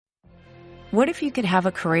What if you could have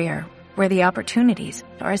a career where the opportunities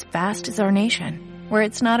are as vast as our nation, where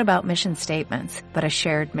it's not about mission statements, but a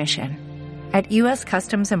shared mission? At U.S.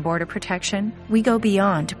 Customs and Border Protection, we go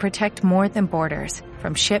beyond to protect more than borders.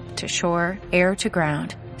 From ship to shore, air to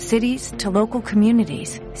ground, cities to local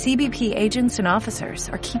communities, CBP agents and officers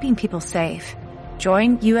are keeping people safe.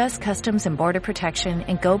 Join U.S. Customs and Border Protection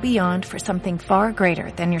and go beyond for something far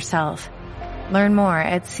greater than yourself. Learn more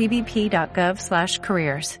at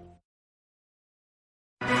cbp.gov/careers.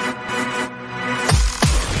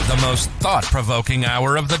 The most thought-provoking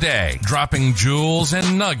hour of the day, dropping jewels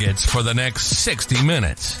and nuggets for the next 60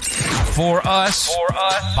 minutes. For us,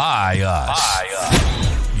 by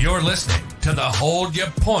us. You're listening to the Hold Your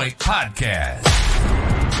Point podcast.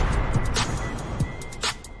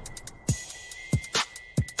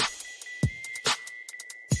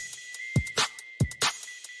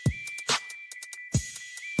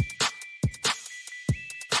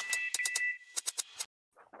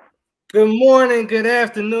 Good morning, good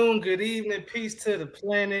afternoon, good evening, peace to the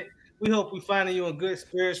planet. We hope we're finding you in good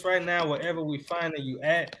spirits right now, wherever we finding you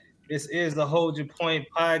at. This is the Hold Your Point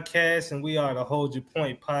podcast, and we are the Hold Your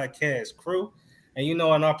Point podcast crew. And you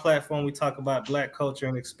know, on our platform, we talk about Black culture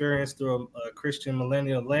and experience through a Christian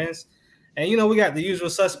millennial lens. And you know, we got the usual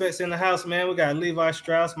suspects in the house, man. We got Levi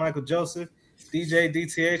Strauss, Michael Joseph, DJ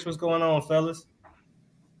DTH. What's going on, fellas?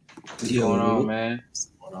 What's going on, man? What's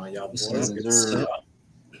going on, y'all?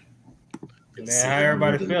 Man, how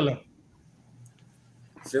everybody feeling?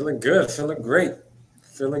 Feeling good, feeling great,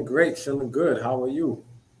 feeling good. How are you?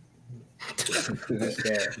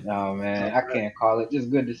 No, man, I can't call it.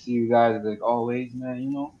 Just good to see you guys like always, man.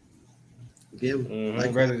 You know. Yeah,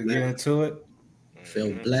 ready to get into it.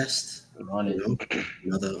 Feel blessed. You know,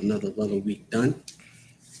 another week done.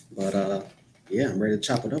 But yeah, I'm ready to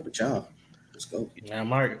chop it up with y'all. Let's go. Yeah,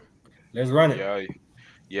 Mark. Let's run it.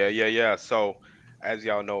 Yeah. So, as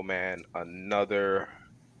y'all know, man, another,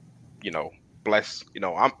 blessed,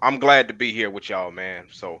 I'm glad to be here with y'all, man.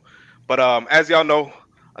 So, but as y'all know,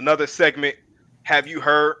 another segment, have you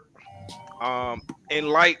heard? In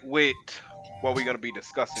light with what we're gonna be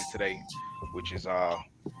discussing today, which is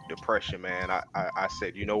depression, man. I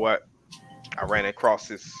said, you know what? I ran across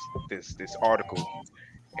this article,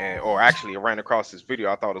 or actually I ran across this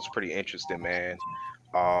video. I thought it was pretty interesting, man.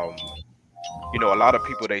 A lot of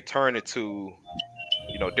people, they turn into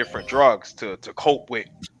different drugs to cope with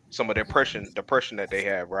some of the depression that they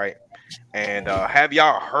have, right? And have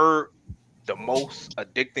y'all heard the most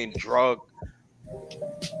addicting drug?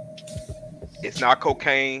 It's not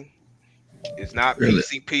cocaine, it's not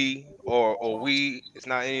PCP or weed, it's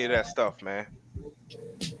not any of that stuff, man.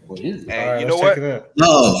 What is it? And right, you know what?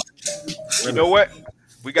 You know what?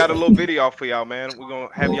 We got a little video for y'all, man. We're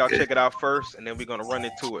gonna have y'all check it out first, and then we're gonna run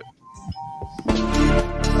into it.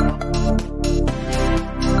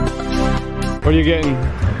 What are you getting?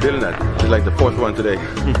 Feeling that. It's like the fourth one today.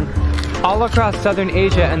 All across Southern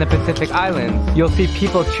Asia and the Pacific Islands, you'll see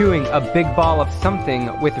people chewing a big ball of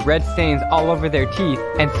something with red stains all over their teeth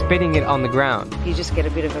and spitting it on the ground. You just get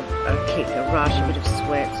a bit of a kick, a rush, a bit of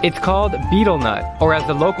sweat. It's called betel nut, or as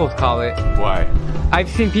the locals call it. Why? I've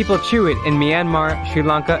seen people chew it in Myanmar, Sri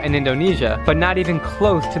Lanka, and Indonesia, but not even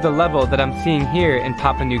close to the level that I'm seeing here in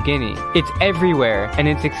Papua New Guinea. It's everywhere, and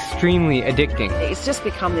it's extremely addicting. It's just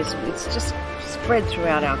become this, it's just spread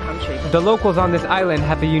throughout our country. The locals on this island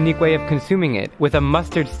have a unique way of consuming it, with a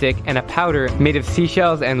mustard stick and a powder made of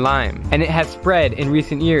seashells and lime, and it has spread in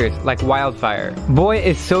recent years like wildfire. Boy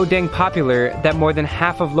is so dang popular that more than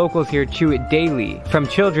half of locals here chew it daily, from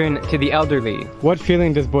children to the elderly. What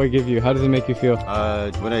feeling does boy give you? How does it make you feel?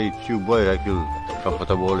 When I chew boy, I feel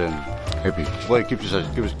comfortable and happy. Boy keeps us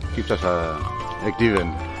active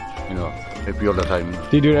and happy all the time.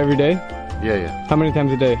 Do you do it every day? Yeah. How many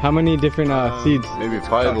times a day? How many different seeds? Maybe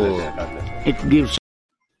 5 or... It gives.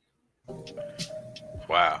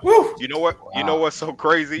 Wow. Woo! You know what? You know what's so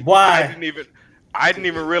crazy? Why? I didn't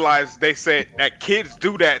even realize they said that kids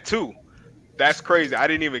do that too. That's crazy. I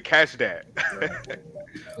didn't even catch that.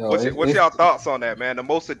 What's y'all thoughts on that, man? The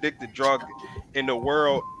most addicted drug in the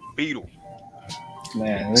world, betel.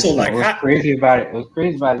 Man, what's crazy about it? What's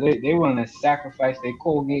crazy about it? They want to sacrifice their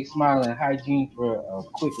Colgate Smile and hygiene for a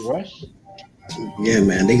quick rush. Yeah,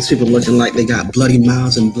 man. These people looking like they got bloody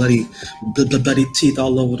mouths and bloody teeth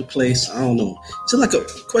all over the place. I don't know. Is it like a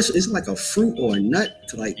question? Is it like a fruit or a nut?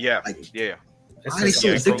 Yeah. Why are they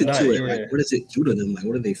so addicted to it? Yeah. Like, what does it do to them? Like,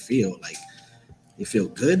 what do they feel? Like, they feel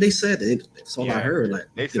good? They said that's all I heard. Like,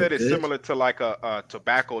 they said it's similar to like a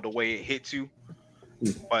tobacco, the way it hits you,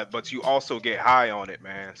 but you also get high on it,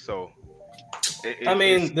 man. So,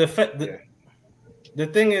 the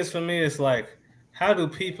thing is for me, it's like, how do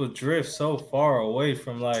people drift so far away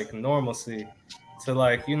from like normalcy to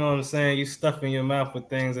like, you know what I'm saying? You stuffing your mouth with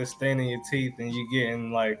things that stain in your teeth, and you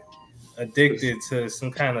getting like addicted to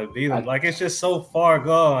some kind of beating. Like it's just so far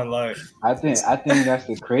gone. Like I think that's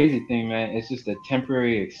the crazy thing, man. It's just a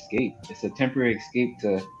temporary escape. It's a temporary escape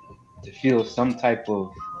to feel some type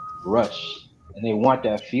of rush, and they want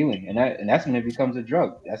that feeling, and that's when it becomes a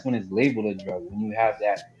drug. That's when it's labeled a drug. When you have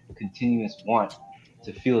that continuous want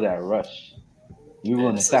to feel that rush, you're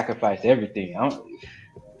willing to sacrifice everything.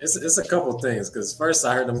 It's a couple things, because first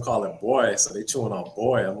I heard them call it boy, so they chewing on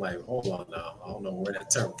boy. I'm like, hold on now, I don't know where that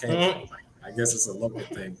term came from. Like, I guess it's a local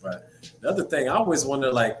thing. But the other thing, I always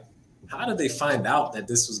wonder, like, how did they find out that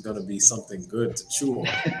this was going to be something good to chew on?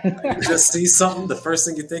 Like, you just see something, the first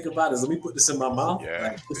thing you think about is, let me put this in my mouth. Yeah,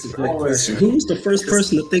 like, this is a great question. Who's the first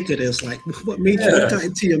person to think of this? Like, what made you got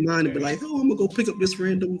into your mind and be like, oh, I'm gonna go pick up this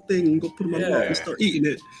random thing and go put it in my mouth and start eating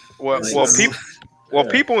it?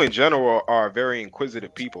 People in general are very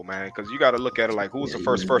inquisitive people, man, because you got to look at it like, who's the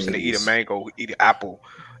first person to eat a mango, eat an apple,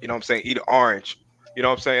 you know what I'm saying, eat an orange, you know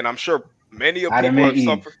what I'm saying? I'm sure many of people have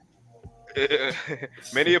suffered.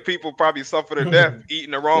 Many of people probably suffer to death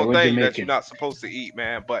eating the wrong thing that you're not supposed to eat,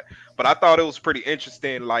 man. But I thought it was pretty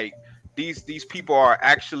interesting. Like these people are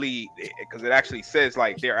actually, because it actually says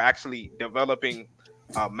like they're actually developing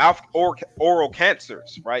mouth or oral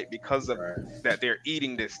cancers, right? Because of that they're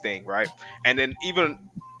eating this thing, right? And then even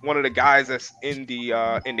one of the guys that's in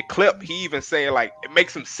the clip, he even saying like it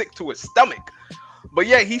makes him sick to his stomach. But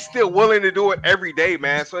yeah, he's still willing to do it every day,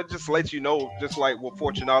 man. So it just lets you know, just like what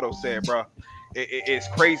Fortunato said, bro. It's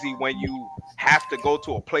crazy when you have to go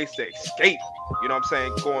to a place to escape. You know what I'm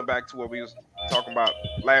saying? Going back to what we was talking about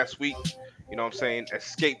last week, you know what I'm saying?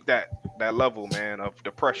 Escape that level, man, of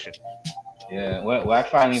depression. Yeah, what I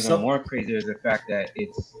find even more crazy is the fact that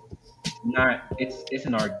it's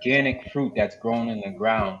an organic fruit that's grown in the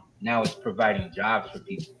ground. Now it's providing jobs for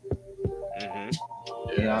people. Mm-hmm.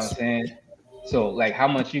 You know what I'm saying? So, like, how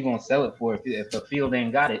much you gonna sell it for if the field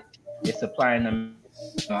ain't got it? It's supplying them.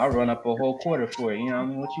 I'll run up a whole quarter for it. You know what I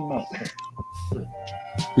mean? What you want?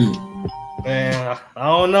 Man, I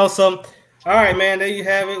don't know. So, all right, man, there you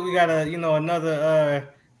have it. We got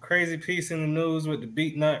another crazy piece in the news with the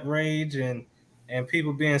beat nut rage and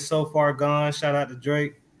people being so far gone. Shout out to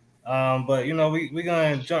Drake. But we're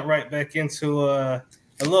gonna jump right back into a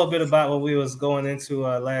little bit about what we was going into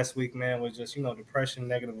last week, man, with just depression,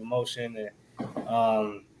 negative emotion, and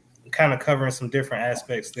kind of covering some different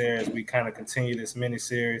aspects there as we kind of continue this mini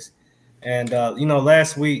series. And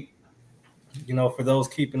last week, for those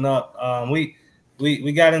keeping up, we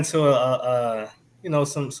got into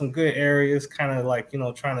some good areas, kind of like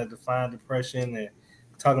trying to define depression and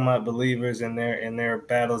talking about believers and their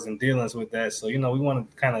battles and dealings with that. So we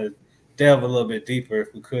want to kind of delve a little bit deeper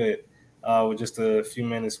if we could with just a few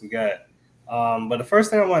minutes we got. But the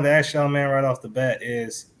first thing I wanted to ask y'all, man, right off the bat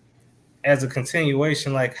is, as a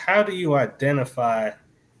continuation, like, how do you identify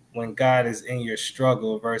when God is in your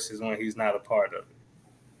struggle versus when he's not a part of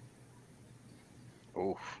it?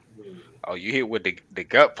 Oof. Oh, you hit with the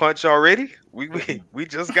gut punch already? We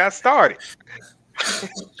just got started.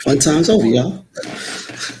 Fun time's over, y'all.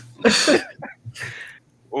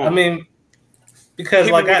 I mean,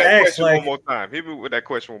 because like I asked, like, one more time. Hit me with that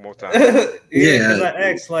question one more time. Yeah, because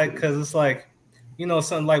I asked, like, because it's like,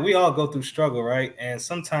 something like we all go through struggle, right? And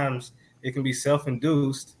sometimes it can be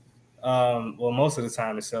self-induced. Well, most of the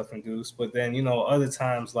time it's self-induced, but then other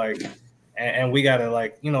times, like, and we gotta,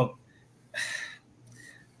 like,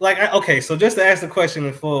 okay. So just to ask the question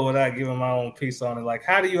in full without giving my own piece on it, like,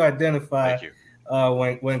 how do you identify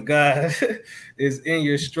when God is in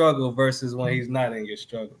your struggle versus when he's not in your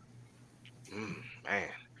struggle? Man,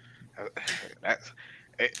 that's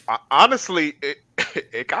honestly,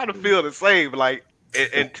 it kind of feel the same, like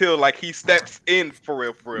until like he steps in for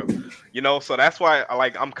real, So that's why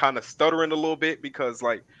I'm kind of stuttering a little bit, because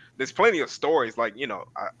like there's plenty of stories, like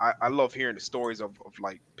I love hearing the stories of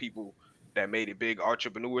like people that made it big,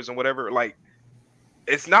 entrepreneurs and whatever. Like,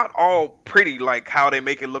 it's not all pretty like how they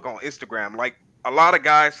make it look on Instagram. Like, a lot of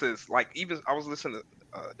guys says, like, even I was listening to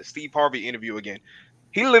the Steve Harvey interview again.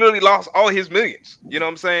 He literally lost all his millions, you know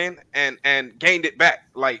what I'm saying? And gained it back.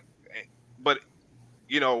 Like, but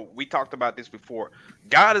we talked about this before.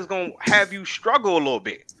 God is going to have you struggle a little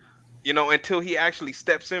bit, until he actually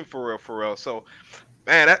steps in for real. So,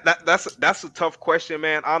 man, that's a tough question,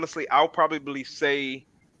 man. Honestly, I'll probably say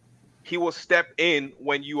he will step in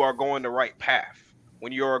when you are going the right path.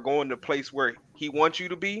 When you are going to a place where he wants you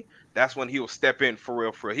to be, that's when he'll step in for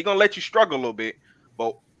real. He's going to let you struggle a little bit,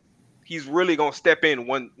 but he's really going to step in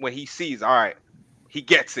when he sees, all right, he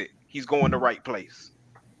gets it. He's going the right place.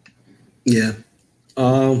 Yeah.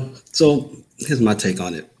 So here's my take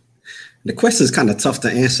on it. The question is kind of tough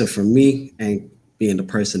to answer for me, and being the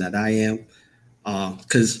person that I am,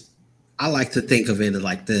 because I like to think of it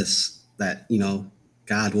like this: that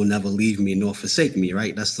God will never leave me nor forsake me.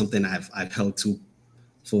 Right? That's something I've held to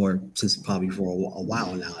since probably for a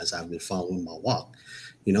while now, as I've been following my walk.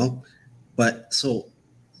 But so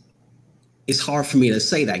it's hard for me to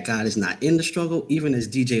say that God is not in the struggle, even as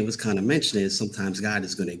DJ was kind of mentioning. Sometimes God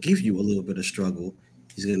is going to give you a little bit of struggle.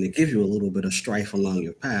 He's going to give you a little bit of strife along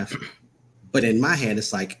your path. But in my head,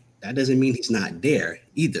 it's like, that doesn't mean he's not there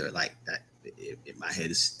either. Like that in my head,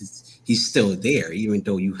 he's still there, even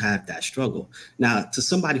though you have that struggle. Now, to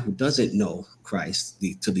somebody who doesn't know Christ,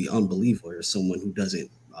 to the unbeliever, or someone who doesn't,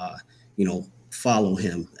 follow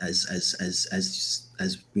him as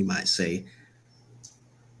we might say,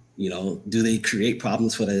 do they create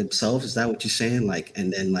problems for themselves? Is that what you're saying? Like,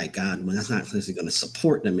 and then like God, well, that's not necessarily going to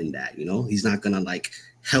support them in that. He's not going to like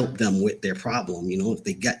help them with their problem. If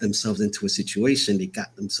they got themselves into a situation, they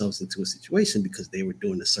got themselves into a situation because they were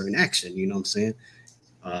doing a certain action. You know what I'm saying?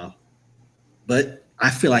 But I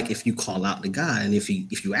feel like if you call out to God and if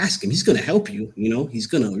you ask him, he's going to help you. He's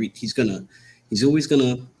always going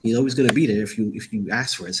to be there if you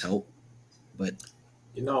ask for his help. But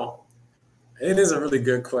it is a really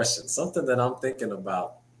good question. Something that I'm thinking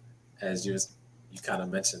about as you kind of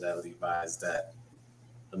mentioned that, Levi, is that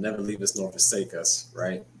he'll never leave us nor forsake us,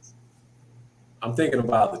 right? I'm thinking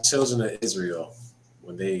about the children of Israel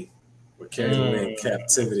when they were carried away in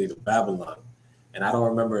captivity to Babylon. And I don't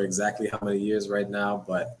remember exactly how many years right now,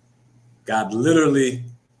 but God literally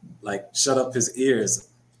like shut up his ears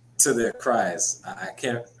to their cries. I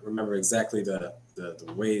can't remember exactly the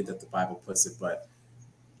way that the Bible puts it, but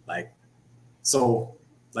like, so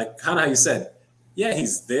like kind of how you said, yeah,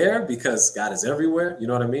 he's there because God is everywhere. You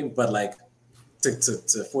know what I mean? But like to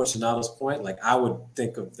Fortunato's point, like I would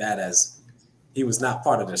think of that as he was not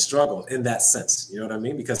part of the struggle in that sense. You know what I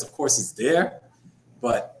mean? Because of course he's there,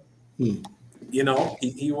 but he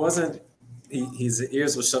wasn't. His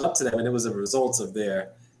ears were shut up to them, and it was a result of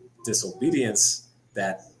their disobedience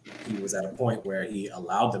that he was at a point where he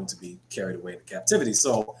allowed them to be carried away into captivity.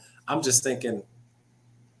 So I'm just thinking,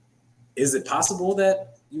 is it possible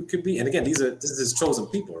that you could be? And again, this is his chosen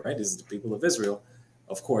people, right? This is the people of Israel.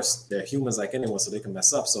 Of course, they're humans like anyone, so they can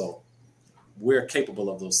mess up. So we're capable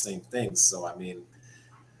of those same things. So I mean,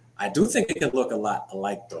 I do think it can look a lot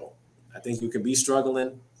alike, though. I think you can be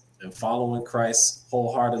struggling and following Christ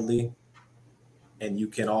wholeheartedly, and you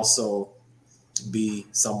can also be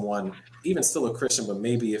someone, even still a Christian, but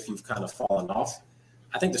maybe if you've kind of fallen off,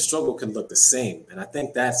 I think the struggle can look the same. And I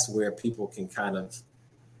think that's where people can kind of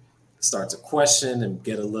start to question and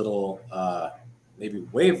get a little, maybe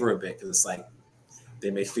waver a bit, because it's like they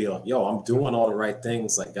may feel, yo, I'm doing all the right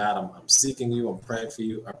things. Like, God, I'm seeking you, I'm praying for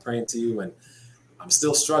you, I'm praying to you, and I'm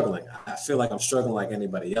still struggling. I feel like I'm struggling like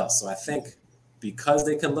anybody else. So I think because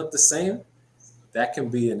they can look the same, that can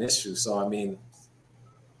be an issue. So, I mean,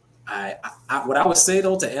 I what I would say,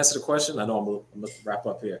 though, to answer the question, I know I'm going to wrap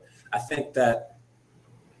up here. I think that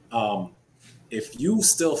if you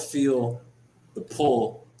still feel the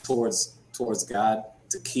pull towards God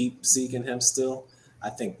to keep seeking him still, I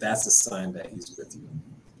think that's a sign that he's with you.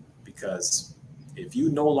 Because if you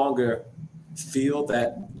no longer feel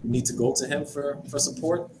that you need to go to him for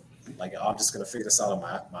support, like, I'm just going to figure this out on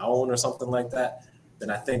my own or something like that, then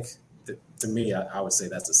I think that, to me, I would say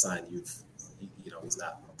that's a sign he's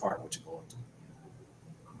not a part of what you're going through.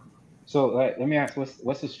 So let me ask,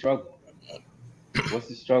 what's the struggle? What's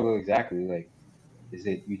the struggle exactly? Like, is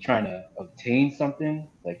it you trying to obtain something?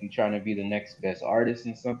 Like you trying to be the next best artist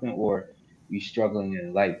in something, or you struggling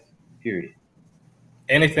in life, period?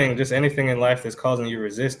 Anything in life that's causing you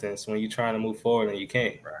resistance when you're trying to move forward and you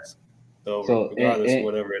can't. Right. So regardless of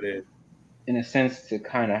whatever it is. In a sense, to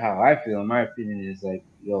kind of how I feel, in my opinion, is like,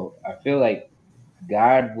 I feel like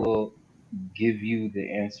God will give you the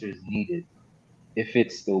answers needed. If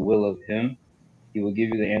it's the will of him, he will give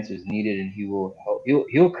you the answers needed, and he will help.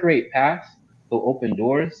 He'll create paths. He'll open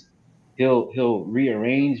doors. He'll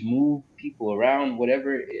rearrange, move people around,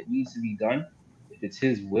 whatever it needs to be done. If it's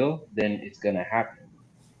his will, then it's gonna happen.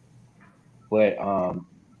 But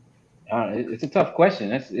it's a tough question.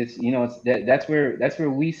 That's where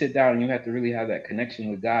we sit down, and you have to really have that connection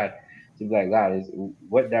with God to be like, God,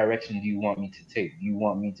 what direction do you want me to take? Do you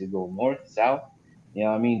want me to go north, south? You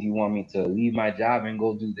know what I mean? Do you want me to leave my job and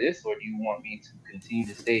go do this, or do you want me to continue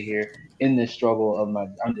to stay here in this struggle of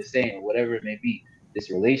I'm just saying, whatever it may be,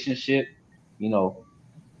 this relationship, you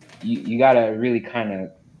gotta really kind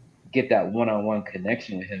of get that one-on-one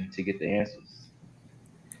connection with him to get the answers.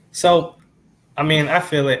 So I mean, I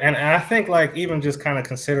feel it, and I think like even just kind of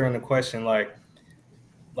considering the question, like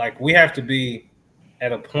we have to be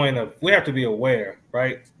at a point of we have to be aware,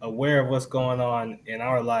 right? Aware of what's going on in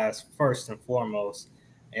our lives first and foremost,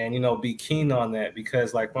 and be keen on that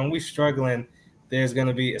because like when we're struggling, there's going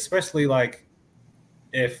to be, especially like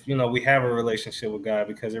if we have a relationship with God,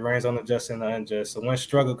 because it rains on the just and the unjust. So when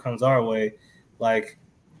struggle comes our way, like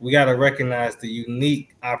we got to recognize the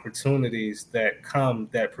unique opportunities that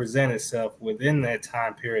present itself within that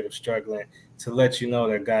time period of struggling to let you know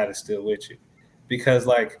that God is still with you. Because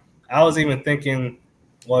like I was even thinking,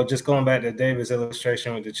 well, just going back to David's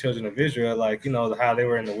illustration with the children of Israel, like how they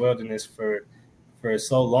were in the wilderness for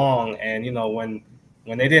so long, and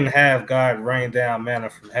when they didn't have God rain down manna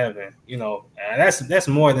from heaven, and that's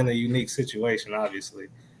more than a unique situation, obviously.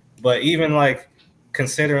 But even like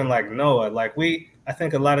considering like Noah, like I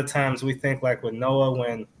think a lot of times we think like with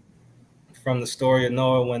Noah, from the story of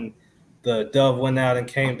Noah, when the dove went out and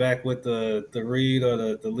came back with the reed or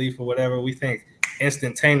the leaf or whatever, we think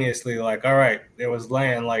instantaneously like, all right, there was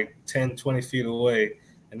land like 10, 20 feet away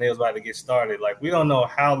and they was about to get started. Like we don't know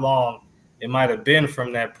how long it might have been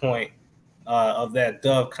from that point of that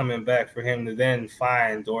dove coming back for him to then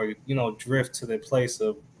find or drift to the place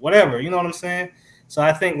of whatever, you know what I'm saying? So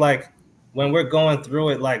I think like when we're going through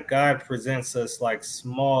it, like God presents us like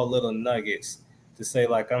small little nuggets to say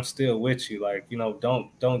like, I'm still with you, like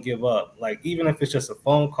don't give up. Like even if it's just a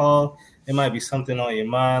phone call, it might be something on your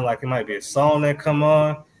mind, like it might be a song that come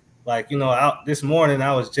on, like out this morning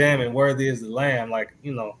I was jamming Worthy is the Lamb, like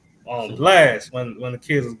on blast when the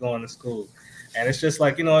kids was going to school. And it's just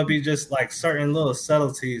like, it'd be just like certain little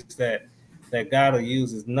subtleties that God will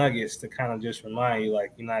use as nuggets to kind of just remind you,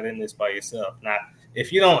 like, you're not in this by yourself. Now,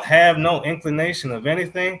 if you don't have no inclination of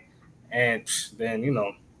anything, and then,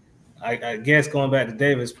 I guess going back to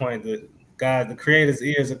David's point, the Creator's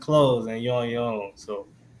ears are closed and you're on your own. So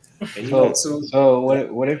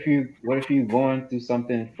what if you're going through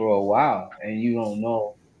something for a while and you don't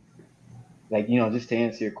know, like, just to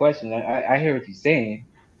answer your question, I hear what you're saying,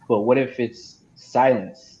 but what if it's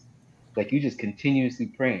silence, like you just continuously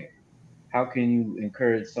praying? How can you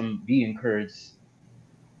be encouraged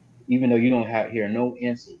even though you don't hear no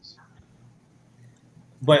answers?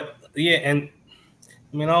 But yeah, and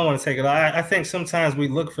I mean, I don't want to take it. I think sometimes we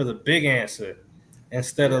look for the big answer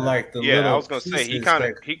instead of like the little. I was gonna say he kind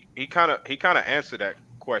of answered that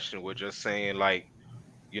question with just saying like,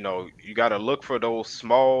 you got to look for those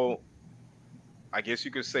small, I guess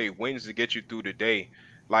you could say, wins to get you through the day.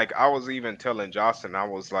 Like I was even telling Justin, I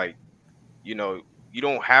was like, you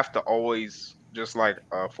don't have to always, just like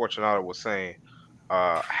Fortunato was saying,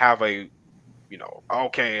 have a,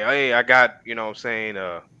 okay, hey, I got, I'm saying,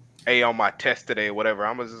 A on my test today, or whatever.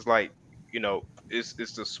 I'm just like, it's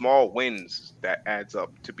the small wins that adds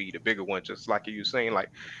up to be the bigger one. Just like you saying,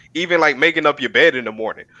 like even like making up your bed in the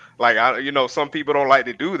morning. Like some people don't like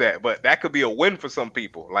to do that, but that could be a win for some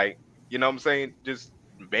people. Like, what I'm saying, just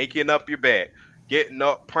making up your bed, getting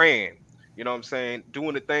up, praying. What I'm saying,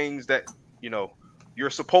 doing the things that you're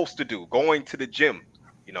supposed to do, going to the gym.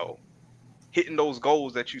 Hitting those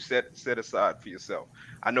goals that you set aside for yourself.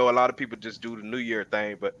 I know a lot of people just do the New Year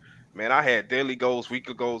thing, but man, I had daily goals,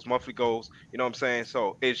 weekly goals, monthly goals. You know what I'm saying?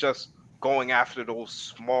 So it's just going after those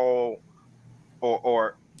small,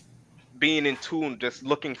 or being in tune, just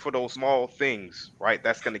looking for those small things, right?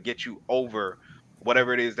 That's going to get you over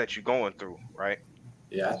whatever it is that you're going through, right?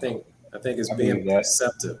 Yeah, I think it's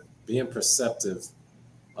being perceptive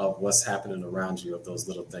of what's happening around you, of those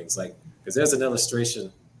little things. Like, because there's an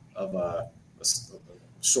illustration of a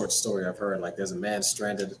short story I've heard. Like, there's a man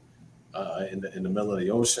stranded in the middle of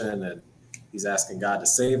the ocean, and he's asking God to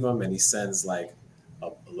save him, and he sends like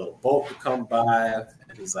a little boat to come by,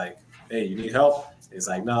 and he's like, "Hey, you need help?" He's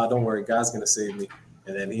like, "No, don't worry, God's gonna save me."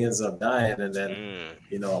 And then he ends up dying, and then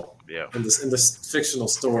in this fictional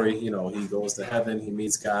story, he goes to heaven, he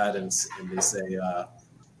meets God, and they say,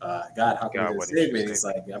 "God, how can you save me?" And he's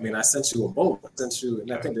like, "I mean, I sent you a boat, I sent you,"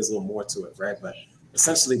 and I think there's a little more to it, right? But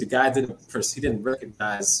essentially, the guy didn't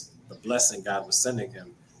recognize the blessing God was sending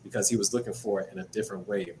him, because he was looking for it in a different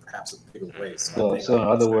way, perhaps a bigger way. So in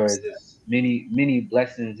other words, many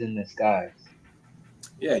blessings in disguise.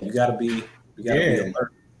 Yeah, you gotta be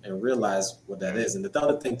alert and realize what that is. And the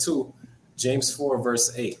other thing too, James 4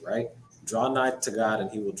 verse 8, right? Draw nigh to God and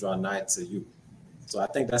he will draw nigh to you. So I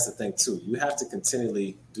think that's the thing too. You have to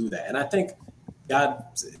continually do that. And I think God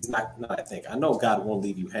is I know God won't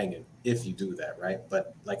leave you hanging if you do that, right?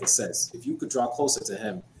 But like it says, if you could draw closer to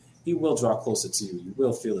him, he will draw closer to you. You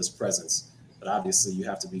will feel his presence. But obviously you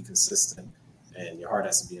have to be consistent, and your heart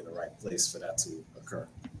has to be in the right place for that to occur.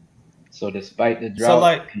 So despite the drought, So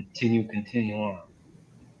like, continue on.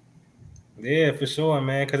 Yeah, for sure,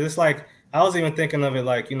 man. Because it's like I was even thinking of it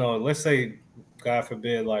like, you know, let's say, God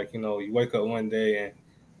forbid, like, you know, you wake up one day and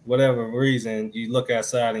whatever reason you look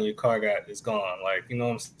outside and your car is gone. Like, you know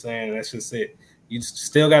what I'm saying? That's just it. You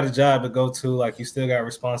still got a job to go to. Like, you still got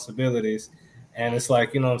responsibilities, and it's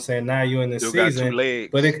like, you know what I'm saying? Now you're in this Still season, got 2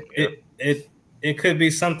 legs. but it could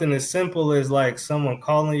be something as simple as like someone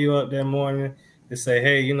calling you up that morning to say,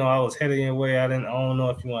 hey, you know, I was heading your way. I don't know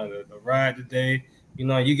if you wanted to ride today. You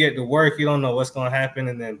know, you get to work, you don't know what's going to happen,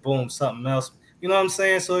 and then boom, something else. You know what I'm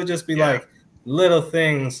saying? So it just be like little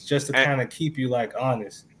things just to kind of keep you like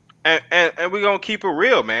honest. And we're going to keep it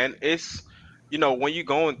real, man. It's, you know, when you're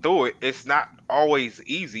going through it, it's not always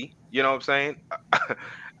easy. You know what I'm saying?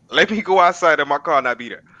 Let me go outside and my car not be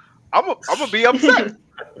there. I'm going to be upset.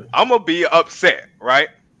 I'm going to be upset, right?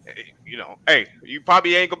 You know, hey, you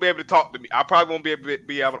probably ain't going to be able to talk to me. I probably won't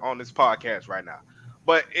be able on this podcast right now.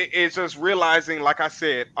 But it's just realizing, like I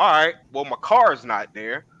said, all right, well, my car's not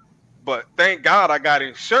there, but thank God I got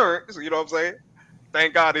insurance. You know what I'm saying?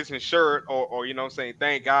 Thank God it's insured, or you know what I'm saying?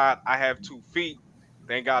 Thank God I have 2 feet.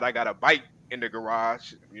 Thank God I got a bike in the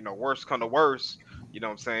garage. You know, worst come to worst, you know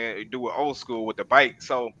what I'm saying? Do it old school with the bike.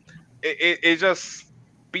 So it's just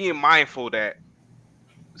being mindful that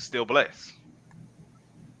still blessed.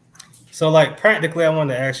 So, like, practically, I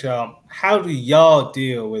wanted to ask y'all, how do y'all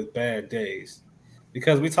deal with bad days?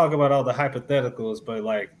 Because we talk about all the hypotheticals, but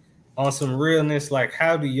like on some realness, like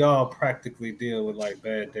how do y'all practically deal with like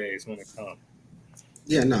bad days when it comes?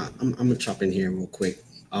 Yeah, no, I'm gonna jump in here real quick.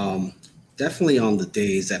 Definitely on the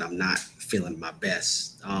days that I'm not feeling my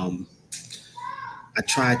best, I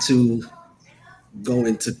try to go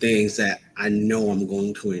into things that I know I'm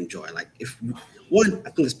going to enjoy. Like I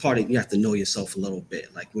think it's part of you have to know yourself a little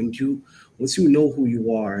bit. Like once you know who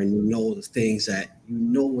you are and you know the things that you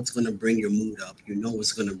know what's going to bring your mood up, you know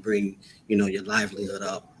what's going to bring, you know, your livelihood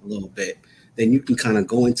up a little bit, then you can kind of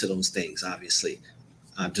go into those things. Obviously,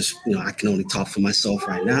 just, you know, I can only talk for myself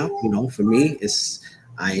right now. You know, for me,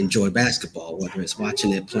 I enjoy basketball, whether it's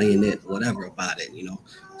watching it, playing it, whatever about it. You know,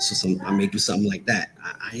 so I may do something like that.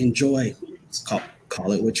 I enjoy.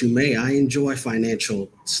 Call it what you may. I enjoy financial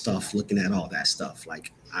stuff, looking at all that stuff.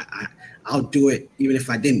 Like I'll do it even if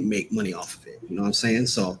I didn't make money off of it. You know what I'm saying?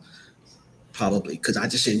 So probably because I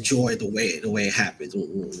just enjoy the way it happens.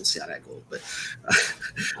 We'll see how that goes.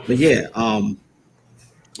 But yeah.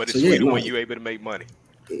 But it's sweet when you're able to make money.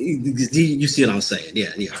 You see what I'm saying?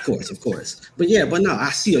 Yeah, of course. But no,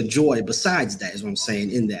 I see a joy besides that is what I'm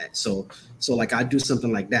saying in that. So like I do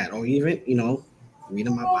something like that, or even, you know,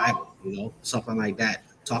 reading my Bible, you know, something like that,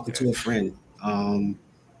 talking to a friend,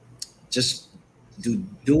 just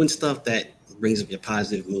doing stuff that brings up your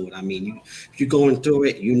positive mood. I mean, if you're going through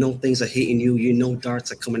it, you know things are hitting you, you know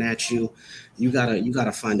darts are coming at you. You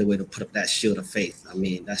gotta find a way to put up that shield of faith. I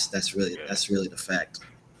mean, that's really the fact.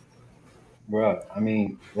 Bro, I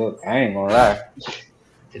mean, look, I ain't gonna lie.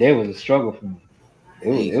 Today was a struggle for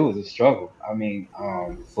me. It was a struggle. I mean,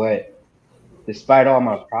 but despite all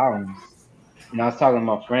my problems, you know, I was talking to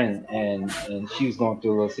my friend, and she was going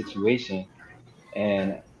through a little situation,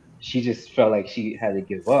 and she just felt like she had to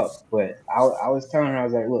give up. But I was telling her, I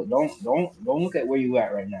was like, look, don't look at where you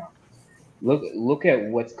at right now. Look at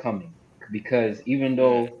what's coming, because even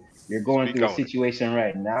though you're going through a situation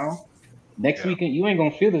right now, next weekend you ain't gonna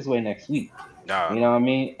feel this way next week. Nah. You know what I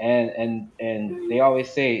mean? And they always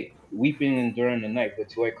say, weeping during the night, but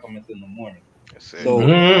joy cometh in the morning. So at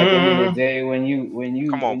the end of the day, when you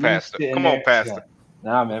come on, Pastor.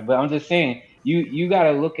 Nah, man. But I'm just saying, you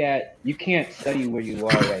gotta look at. You can't study where you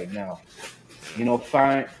are right now. You know,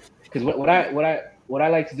 find, because what I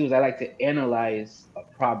like to do is I like to analyze a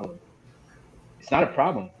problem. It's not a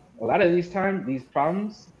problem. A lot of these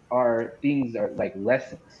problems are things are like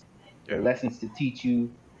lessons. They're lessons to teach you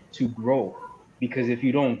to grow. Because if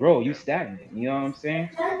you don't grow, you stagnate. You know what I'm saying?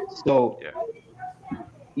 So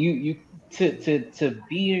you to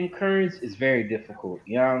be encouraged is very difficult.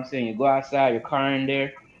 You know what I'm saying? You go outside, your car in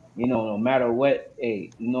there, you know, no matter what,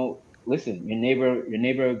 hey, you know, listen, your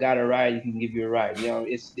neighbor got a ride, you can give you a ride. You know,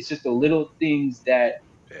 it's just the little things that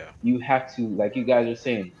you have to, like you guys are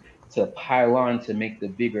saying, to pile on to make the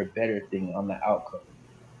bigger, better thing on the outcome.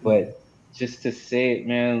 But just to say it,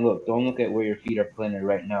 man, look, don't look at where your feet are planted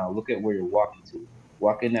right now. Look at where you're walking to.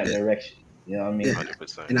 Walk in that direction. You know what I mean?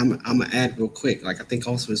 100%. And I'm gonna add real quick. Like I think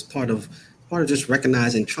also as part of just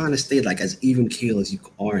recognizing, trying to stay like as even keel as you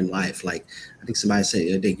are in life. Like I think somebody said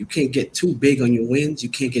the other day, you can't get too big on your wins. You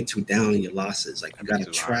can't get too down on your losses. Like you got to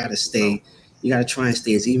try to stay. You got to try and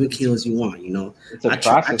stay as even keel as you want. You know, it's a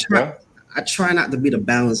process, bro. I try not to be the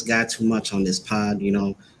balanced guy too much on this pod. You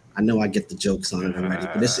know, I know I get the jokes on it already,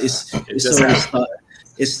 but it's already stuck.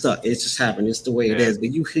 It's stuck. It's just happened. It's the way it is.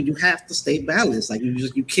 But you have to stay balanced. Like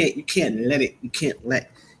you can't let it. You can't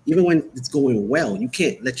let, even when it's going well, you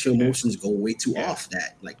can't let your emotions go way too off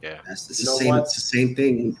that. Like that's the same. It's the same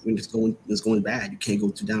thing when it's going bad. You can't go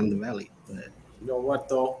too down in the valley. But you know what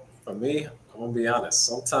though? For me, I'm gonna be honest.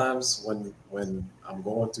 Sometimes when I'm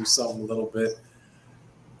going through something a little bit,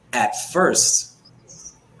 at first,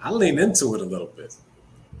 I lean into it a little bit.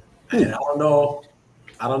 And I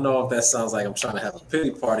don't know if that sounds like I'm trying to have a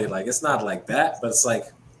pity party. Like, it's not like that, but it's like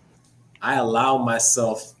I allow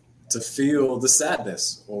myself to feel the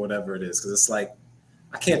sadness or whatever it is. Because it's like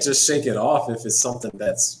I can't just shake it off if it's something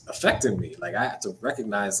that's affecting me. Like, I have to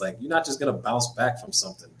recognize, like, you're not just going to bounce back from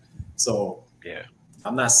something. So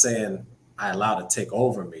I'm not saying I allow it to take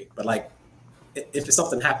over me. But, like, if it's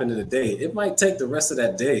something happened in a day, it might take the rest of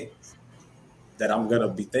that day that I'm going to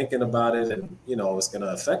be thinking about it, and, you know, it's going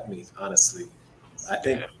to affect me, honestly. I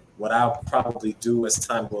think what I'll probably do as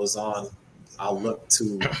time goes on, I'll look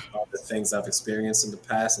to all the things I've experienced in the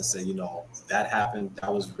past and say, you know, that happened.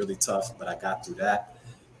 That was really tough, but I got through that.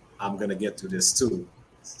 I'm going to get through this too.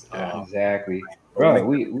 Exactly. Bro, that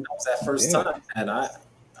was that first time. And I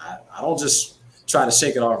don't just try to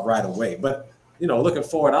shake it off right away. But, you know, looking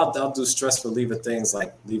forward, I'll do stress reliever things.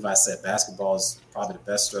 Like Levi said, basketball is probably the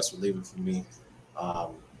best stress reliever for me.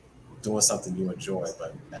 Doing something you enjoy.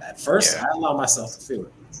 But at first, I allow myself to feel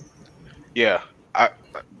it. Yeah, I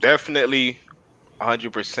definitely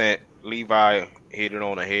 100% Levi hit it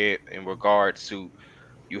on the head in regards to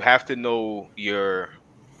you have to know your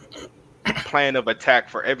plan of attack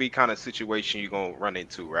for every kind of situation you're going to run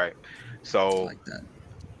into, right? So like that.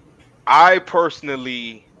 I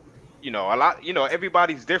personally, you know,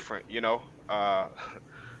 everybody's different, you know.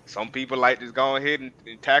 Some people like to go ahead and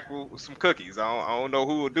tackle some cookies. I don't know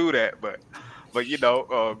who will do that, but you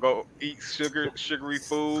know, go eat sugary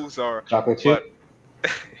foods or chocolate chip.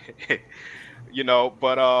 You know,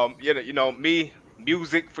 but you know, me,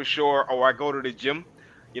 music for sure. Or I go to the gym.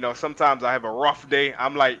 You know, sometimes I have a rough day.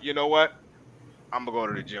 I'm like, you know what? I'm gonna go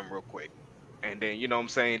to the gym real quick, and then, you know what I'm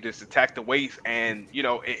saying, just attack the weights, and you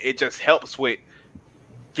know, it just helps with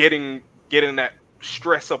getting that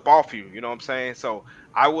stress up off you. You know what I'm saying? So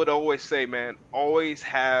I would always say, man, always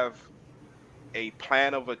have a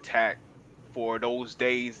plan of attack for those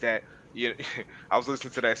days that I was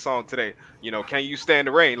listening to that song today. You know, can you stand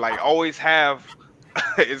the rain? Like, always have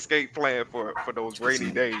escape plan for those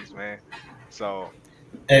rainy days, man. So,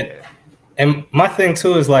 and my thing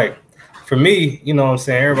too is, like, for me, you know what I'm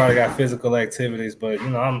saying, everybody got physical activities, but you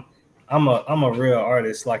know, I'm a real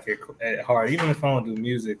artist, like, at heart. Even if I don't do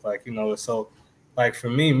music, like, you know, so, like, for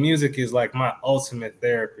me, music is like my ultimate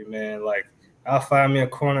therapy, man. Like, I'll find me a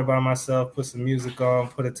corner by myself, put some music on,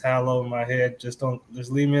 put a towel over my head. Just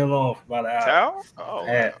leave me alone for about an hour. Towel? Oh,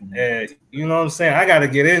 and you know what I'm saying? I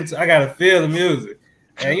gotta feel the music.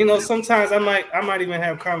 And, you know, sometimes I might even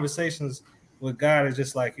have conversations with God. It's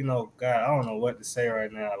just like, you know, God, I don't know what to say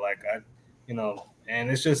right now. Like, you know,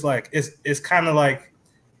 and it's just like, it's kind of like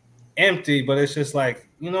empty, but it's just like,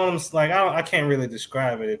 you know what I'm like, I can't really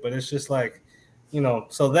describe it, but it's just like, you know,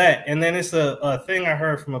 so that, and then it's a thing I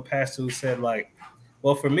heard from a pastor who said, like,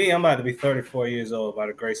 well, for me, I'm about to be 34 years old by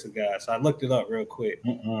the grace of God. So I looked it up real quick.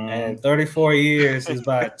 And 34 years is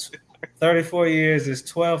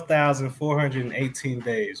 12,418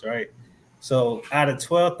 days, right? So out of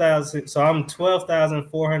 12,000, so I'm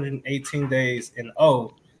 12,418 days in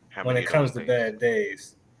when it comes to bad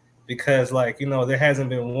days. Because, like, you know, there hasn't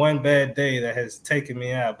been one bad day that has taken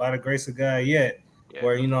me out by the grace of God yet.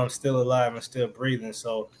 Where, you know, I'm still alive and still breathing.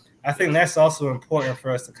 So I think that's also important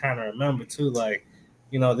for us to kind of remember too. Like,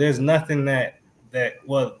 you know, there's nothing that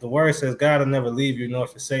well, the word says God will never leave you nor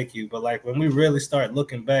forsake you. But, like, when we really start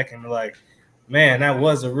looking back and be like, man, that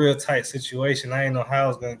was a real tight situation. I didn't know how I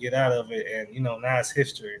was going to get out of it. And, you know, now it's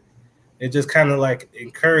history. It just kind of, like,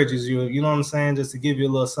 encourages you, you know what I'm saying? Just to give you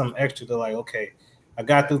a little something extra to, like, okay, I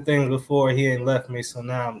got through things before. He ain't left me. So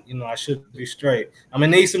now, you know, I should be straight. I'm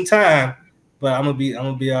going to need some time. But I'm gonna be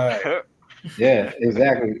all right. Yeah,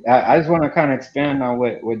 exactly. I just want to kind of expand on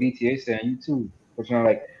what DTA said, and you too. But, you know,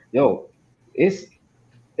 like, yo, it's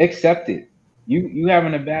accepted. You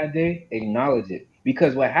having a bad day, acknowledge it.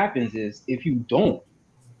 Because what happens is, if you don't,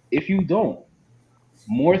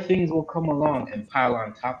 more things will come along and pile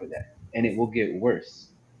on top of that, and it will get worse.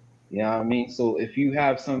 You know what I mean? So if you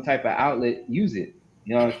have some type of outlet, use it.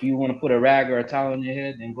 You know, if you want to put a rag or a towel on your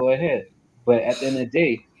head, then go ahead. But at the end of the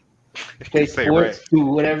day, play sports, do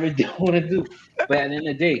whatever you want to do. But at the end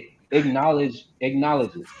of the day, acknowledge it. You know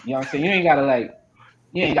what I'm saying? You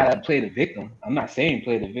ain't gotta play the victim. I'm not saying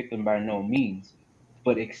play the victim by no means.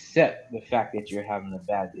 but accept the fact that you're having a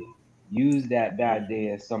bad day. Use that bad day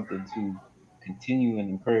as something to continue and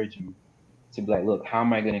encourage you to be like, look, how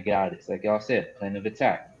am I going to get out of this? Like y'all said, plan of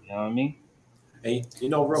attack. You know what I mean? And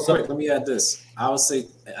real quick, let me add this. I would say,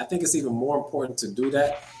 I think it's even more important to do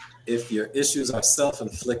that if your issues are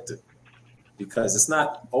self-inflicted, because it's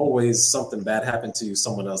not always something bad happened to you,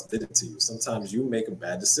 someone else did it to you. Sometimes you make a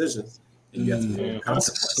bad decision and you have to deal with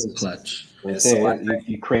consequences. So clutch.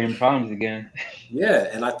 You creating problems again. Yeah,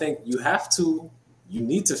 and I think you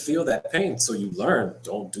need to feel that pain so you learn,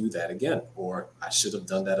 don't do that again, or I should have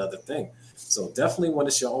done that other thing. So definitely when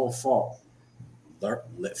it's your own fault,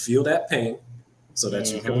 feel that pain so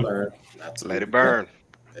that you can learn not to let it burn.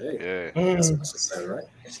 Hey, that's what I said, right?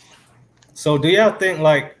 So do y'all think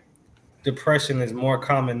like depression is more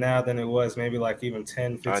common now than it was maybe like even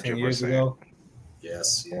 10, 15 years ago?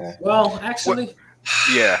 Yes. Yeah. Well, actually,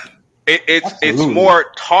 it's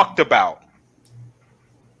more talked about.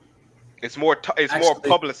 It's more more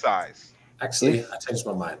publicized. Actually, I changed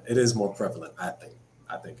my mind. It is more prevalent, I think.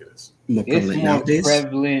 I think it is.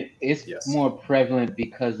 It's more prevalent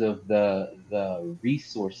because of the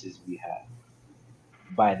resources we have,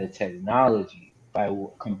 by the technology, by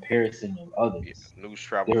comparison of others. News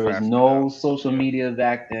travel. There was no social media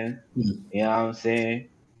back then. You know what I'm saying?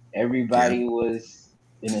 Everybody was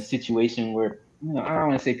in a situation where, I don't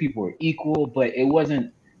want to say people were equal, but there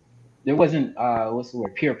wasn't what's the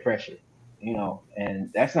word, peer pressure,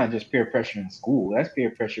 and that's not just peer pressure in school. That's peer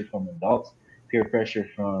pressure from adults, peer pressure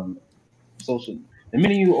from social. The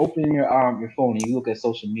minute you open your phone and you look at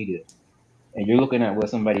social media and you're looking at what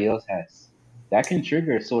somebody else has, that can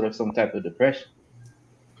trigger sort of some type of depression.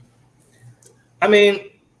 I mean,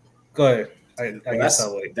 go ahead. I guess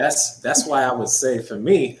I'll wait. That's why I would say, for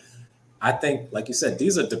me, I think, like you said,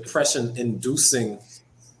 these are depression-inducing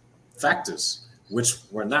factors, which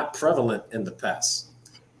were not prevalent in the past.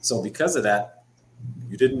 So because of that,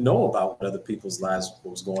 you didn't know about what other people's lives,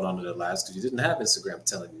 what was going on in their lives, because you didn't have Instagram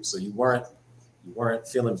telling you. So you weren't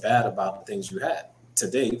feeling bad about the things you had.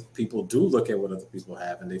 Today, people do look at what other people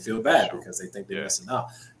have and they feel bad because they think they're missing out.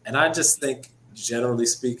 And I just think, generally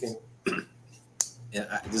speaking, and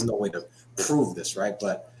there's no way to prove this, right?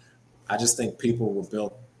 But I just think people were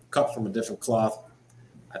cut from a different cloth.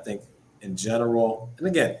 I think in general, and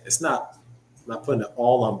again, I'm not putting it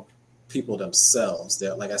all on people themselves.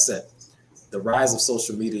 They're, like I said, the rise of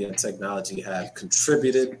social media and technology have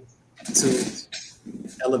contributed to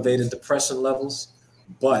elevated depression levels,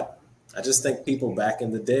 but I just think people back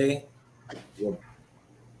in the day were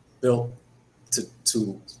built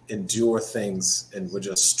to endure things and were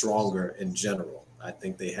just stronger in general. I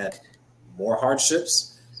think they had more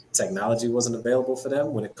hardships. Technology wasn't available for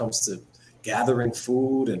them when it comes to gathering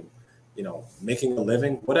food and, making a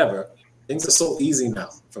living, whatever. Things are so easy now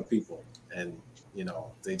for people, and,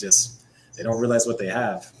 they don't realize what they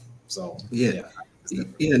have. So, So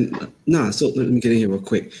let me get in here real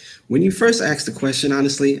quick. When you first asked the question,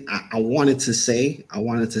 honestly, I wanted to say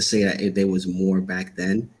that there was more back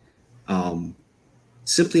then.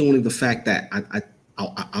 Simply only the fact that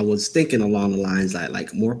I was thinking along the lines that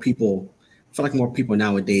like more people, I feel like more people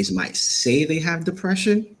nowadays might say they have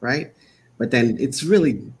depression, right? But then it's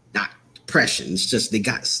really not depression. It's just they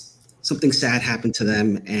got something sad happened to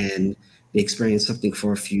them and they experienced something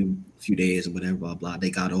for a few days or whatever, blah, blah. They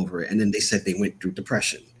got over it. And then they said they went through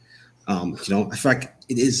depression. I feel like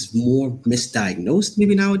it is more misdiagnosed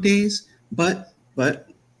maybe nowadays, but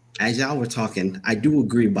as y'all were talking, I do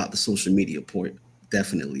agree about the social media point.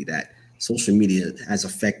 Definitely that social media has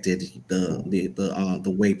affected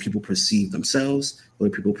the way people perceive themselves, the way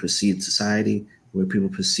people perceive society, the way people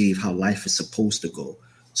perceive how life is supposed to go.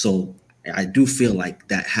 So I do feel like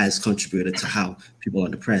that has contributed to how people are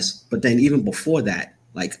depressed. But then even before that,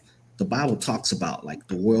 like the Bible talks about, like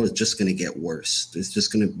the world is just going to get worse. It's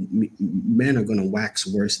just men are going to wax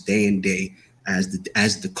worse day and day as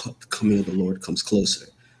the coming of the Lord comes closer.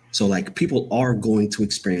 So like people are going to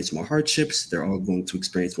experience more hardships. They're all going to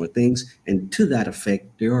experience more things. And to that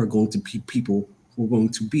effect, there are going to be people who are going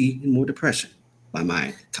to be in more depression by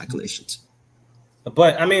my calculations.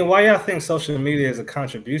 But I mean, why y'all think social media is a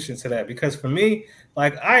contribution to that? Because for me,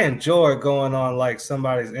 like I enjoy going on like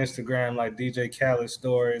somebody's Instagram, like DJ Khaled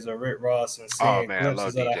stories or Rick Ross, and seeing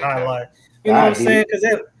glimpses of the highlight. You know what I'm saying?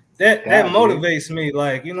 Because that motivates me.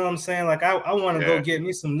 Like, you know what I'm saying? Like I want to go get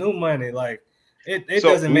me some new money. Like it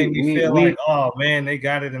doesn't make me feel like, oh man, they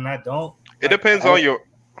got it and I don't. It depends on your.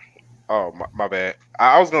 Oh my bad.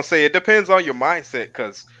 I was gonna say it depends on your mindset,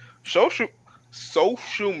 because social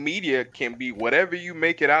media can be whatever you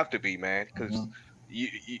make it out to be, man. Because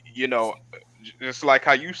you know, just like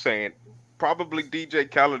how you saying, probably DJ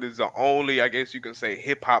Khaled is the only, I guess you could say,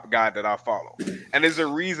 hip hop guy that I follow, and there's a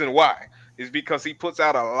reason why. Is because he puts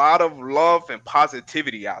out a lot of love and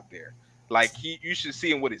positivity out there. Like you should see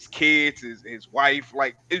him with his kids, his wife.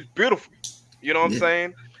 Like it's beautiful. You know what I'm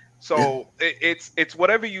saying? So it's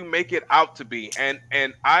whatever you make it out to be. And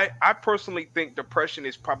I personally think depression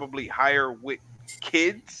is probably higher with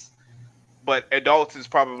kids, but adults is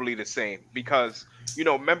probably the same because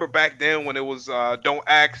remember back then when it was don't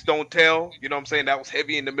ask, don't tell. You know what I'm saying? That was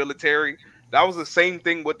heavy in the military. That was the same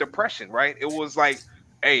thing with depression, right? It was like,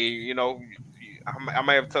 hey, I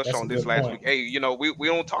may have touched on this last week. Hey, we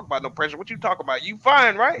don't talk about no pressure. What you talk about? You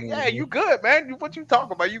fine, right? Mm-hmm. Yeah, you good, man. What you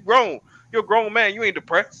talking about? You grown. You're a grown man. You ain't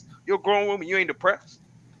depressed. You're a grown woman. You ain't depressed.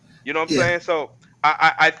 You know what I'm saying? So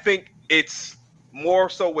I think it's more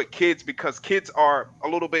so with kids because kids are a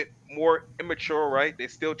little bit more immature, right? They're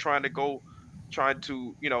still trying to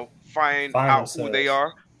find out themselves. Who they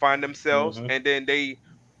are, find themselves, and then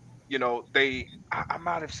I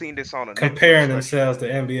might have seen this on a comparing themselves to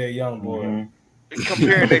NBA YoungBoy.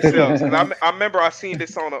 Comparing themselves. I remember I seen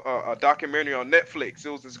this on a documentary on Netflix.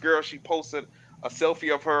 It was this girl, she posted a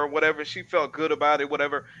selfie of her, whatever. She felt good about it,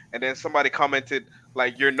 whatever. And then somebody commented,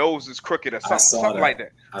 like, your nose is crooked or something like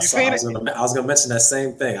that. I was gonna mention that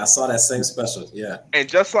same thing. I saw that same special. Yeah. And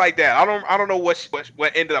just like that, I don't know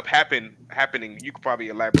what ended up happening. You could probably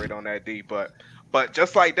elaborate on that, D. But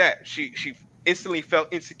just like that, she instantly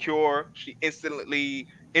felt insecure. She instantly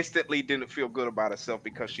didn't feel good about herself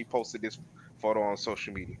because she posted this photo on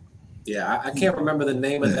social media. Yeah, I can't remember the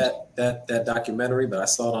name of that documentary, but I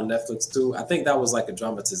saw it on Netflix too. I think that was like a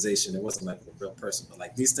dramatization. It wasn't like a real person, but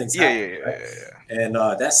like these things happen. Right? And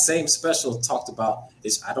that same special talked about,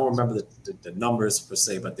 I don't remember the numbers per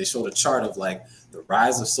se, but they showed a chart of like the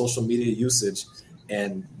rise of social media usage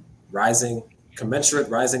and commensurate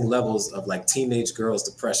rising levels of like teenage girls'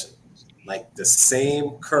 depression. Like the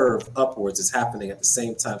same curve upwards is happening at the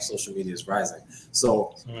same time social media is rising.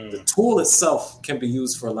 So the tool itself can be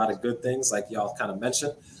used for a lot of good things, like y'all kind of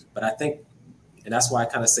mentioned. But I think, and that's why I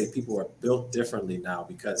kind of say people are built differently now,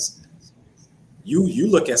 because you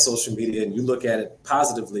look at social media and you look at it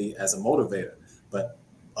positively as a motivator, but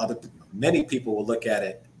many people will look at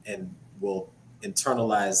it and will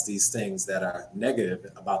internalize these things that are negative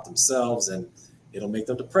about themselves, and it'll make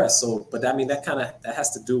them depressed. So, but I mean, that has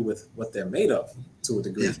to do with what they're made of to a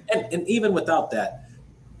degree. Yeah. And even without that,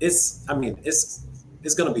 it's going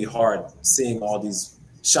to be hard seeing all these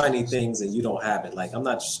shiny things and you don't have it. Like, I'm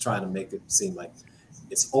not just trying to make it seem like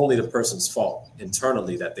it's only the person's fault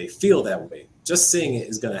internally that they feel that way. Just seeing it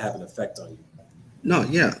is going to have an effect on you. No,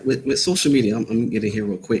 yeah. With social media, I'm getting here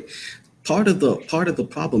real quick. Part of the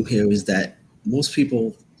problem here is that most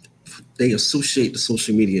people, they associate the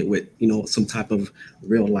social media with, some type of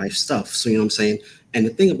real life stuff. So, you know what I'm saying? And the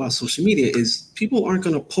thing about social media is people aren't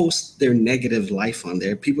going to post their negative life on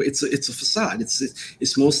there. People, it's a facade.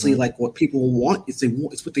 It's mostly like what people want. It's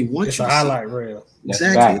what they want. It's a highlight reel.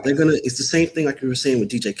 Exactly. It's the same thing like you were saying with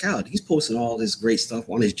DJ Khaled. He's posting all this great stuff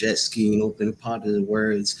on his jet ski, opening positive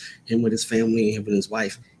words, him with his family, him with his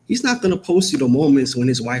wife. He's not going to post you the moments when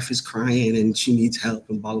his wife is crying and she needs help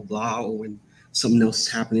and blah, blah, blah, or when something else is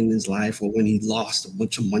happening in his life, or when he lost a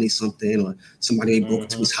bunch of money, something, or somebody broke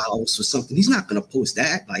into his house or something. He's not going to post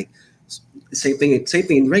that. Like, same thing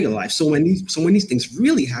in regular life. So when these things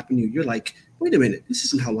really happen to you, you're like, wait a minute, this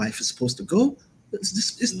isn't how life is supposed to go.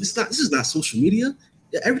 This is not social media.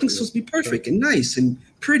 Everything's supposed to be perfect and nice and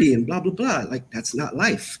pretty and blah, blah, blah. Like, that's not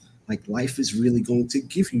life. Like, life is really going to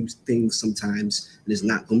give you things sometimes, and it's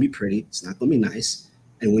not going to be pretty. It's not going to be nice.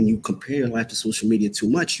 And when you compare your life to social media too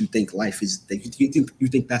much, you think life is, you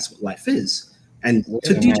think that's what life is. And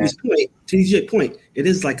to DJ's point, it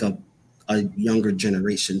is like a younger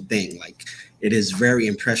generation thing. Like, it is very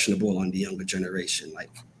impressionable on the younger generation.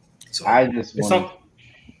 Like, so I just want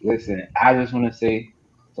to say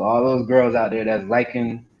to all those girls out there that's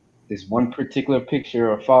liking this one particular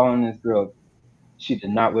picture or following this girl, she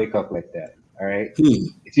did not wake up like that. All right.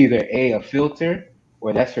 It's either a filter,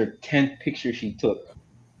 or that's her 10th picture she took.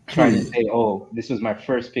 Trying to say, oh, this was my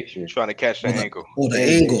first picture. Trying to catch the angle. Oh, the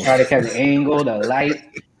angle. Try to catch the angle, the light,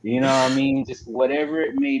 you know what I mean? Just whatever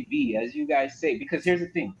it may be, as you guys say. Because here's the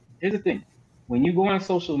thing. When you go on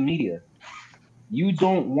social media, you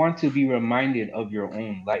don't want to be reminded of your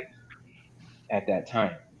own life at that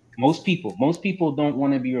time. Most people don't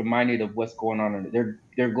want to be reminded of what's going on.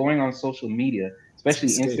 They're going on social media, especially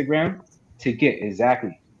Instagram, to get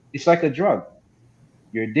exactly. It's like a drug.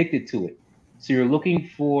 You're addicted to it. So you're looking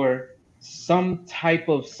for some type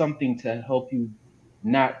of something to help you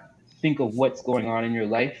not think of what's going on in your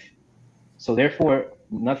life. So therefore,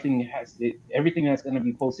 nothing everything that's gonna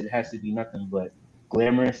be posted has to be nothing but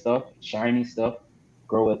glamorous stuff, shiny stuff,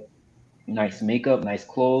 girl with nice makeup, nice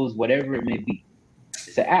clothes, whatever it may be.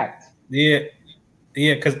 It's an act. Yeah,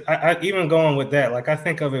 because I even going with that, like I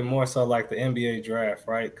think of it more so like the NBA draft,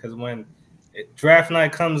 right? Because when draft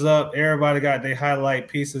night comes up, everybody got their highlight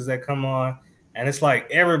pieces that come on, and it's like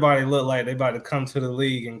everybody look like they about to come to the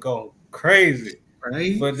league and go crazy.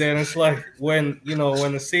 Right. But then it's like when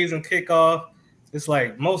the season kick off, it's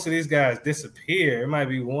like most of these guys disappear. It might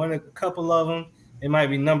be a couple of them. It might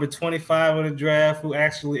be number 25 of the draft who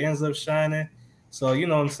actually ends up shining. So, you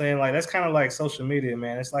know what I'm saying? Like, that's kind of like social media,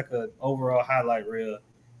 man. It's like an overall highlight reel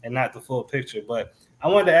and not the full picture. But I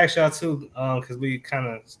wanted to ask y'all, too, because we kind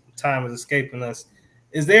of time is escaping us.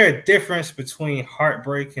 Is there a difference between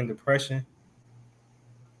heartbreak and depression?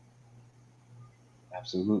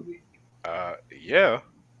 Absolutely. Yeah.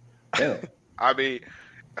 Yeah. I mean,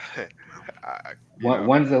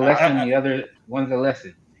 one's a lesson, one's a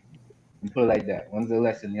lesson. You put it like that. One's a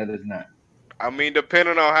lesson, the other's not. I mean,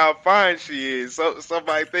 depending on how fine she is,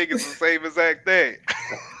 somebody think it's the same exact thing.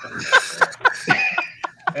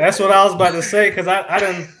 That's what I was about to say, because I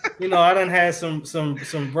done had some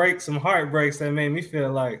breaks, some heartbreaks that made me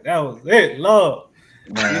feel like that was it, love.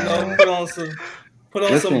 Man. You know, put on some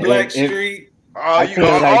Blackstreet. Oh, you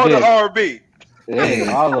got all the R&B.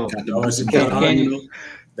 Yeah, all of them.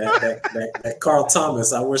 That Carl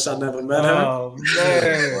Thomas. I wish I never met her. Oh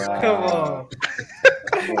man, wow. Come on.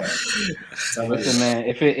 Listen, man.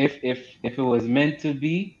 If it was meant to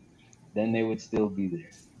be, then they would still be there.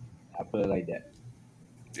 I put it like that.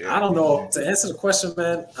 I don't know. To answer the question,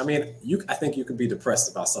 man, I mean, I think you could be depressed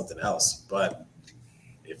about something else, but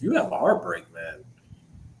if you have a heartbreak, man,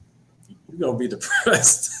 you're gonna be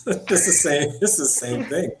depressed. It's the same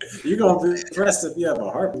thing. You're gonna be depressed if you have a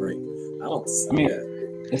heartbreak.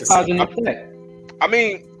 It's causing an effect. I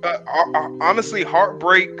mean, honestly,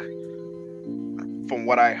 heartbreak, from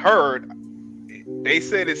what I heard, they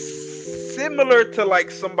said it's similar to like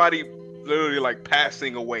somebody literally like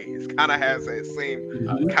passing away. It kind of has that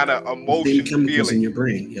same kind of emotion feeling in your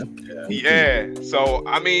brain. Yep. Yeah. So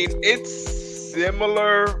I mean, it's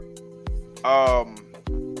similar,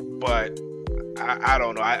 but I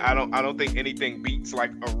don't know. I don't think anything beats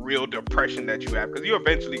like a real depression that you have, because you're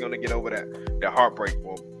eventually gonna get over that heartbreak.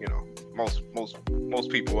 Well, you know, most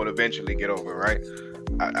people will eventually get over, right?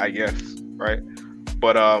 I guess, right?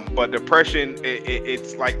 But depression,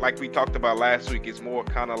 it's like we talked about last week. It's more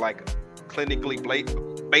kind of like clinically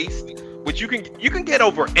based, which you can get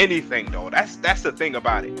over anything though. That's the thing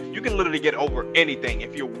about it. You can literally get over anything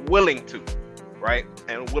if you're willing to, right?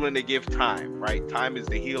 And willing to give time, right? Time is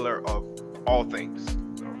the healer of all things.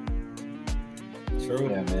 True.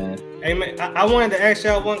 Yeah, man. Hey, man, I wanted to ask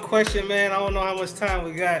y'all one question, man. I don't know how much time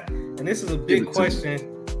we got, and this is a big question.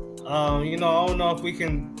 I don't know if we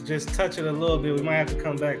can just touch it a little bit. We might have to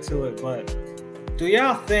come back to it, but do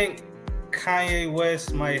y'all think Kanye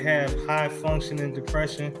West might have high functioning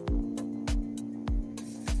depression?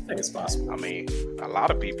 I think it's possible. I mean, a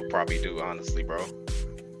lot of people probably do, honestly, bro.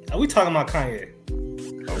 Are we talking about Kanye?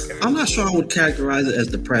 Okay. I'm not sure I would characterize it as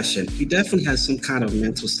depression. He definitely has some kind of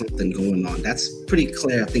mental something going on. That's pretty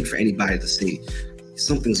clear, I think, for anybody to see.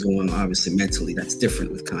 Something's going on, obviously, mentally. That's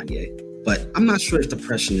different with Kanye. But I'm not sure if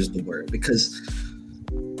depression is the word, because,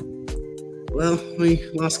 well, we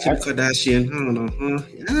lost Kim Kardashian. I don't know, huh?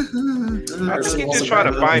 I think he's just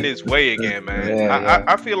trying to find his way again, man. Yeah.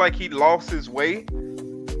 I feel like he lost his way,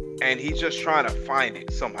 and he's just trying to find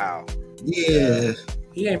it somehow. Yeah.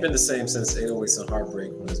 He ain't been the same since 808s and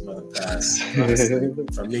Heartbreak when his mother passed. Honestly,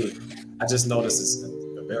 for me, I just noticed it's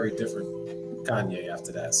a very different Kanye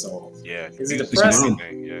after that. So yeah, is he depressed?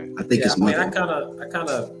 Yeah, I think it's I kind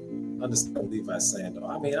of understand what Levi's saying though.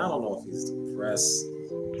 I mean, I don't know if he's depressed.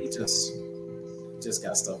 He just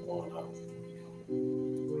got stuff going on.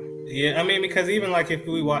 Yeah, I mean, because even like if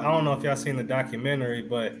we watch, I don't know if y'all seen the documentary,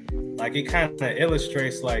 but like it kind of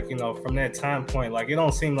illustrates, like, you know, from that time point, like it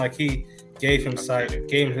don't seem like he gave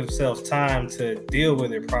himself time to deal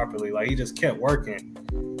with it properly. Like he just kept working.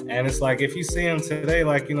 And it's like if you see him today,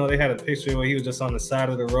 like, you know, they had a picture where he was just on the side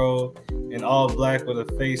of the road in all black with a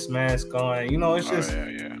face mask on. You know, it's just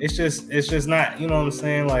it's just not, you know what I'm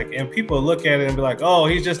saying? Like, and people look at it and be like, oh,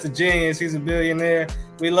 he's just a genius, he's a billionaire,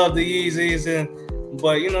 we love the Yeezys,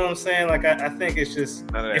 but you know what I'm saying? Like I think it's just,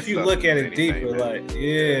 if you look at it deeper, man. Like,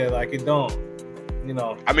 yeah, like it don't, you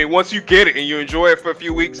know. I mean, once you get it and you enjoy it for a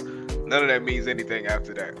few weeks, none of that means anything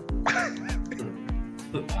after that.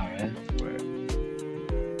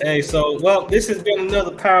 Hey, so, well, this has been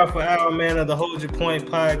another powerful hour, man, of the Hold Your Point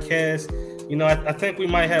podcast. you know, I think we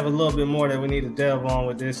might have a little bit more that we need to delve on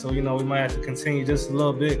with this. So, you know, we might have to continue just a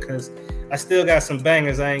little bit because I still got some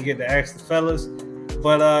bangers I ain't get to ask the fellas.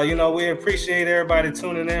 But, you know, we appreciate everybody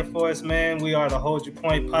tuning in for us, man. We are the Hold Your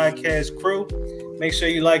Point podcast crew. Make sure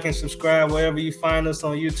you like and subscribe wherever you find us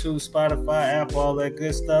on YouTube, Spotify, Apple, all that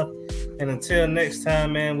good stuff. And until next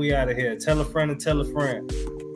time, man, we out of here. Tell a friend and tell a friend.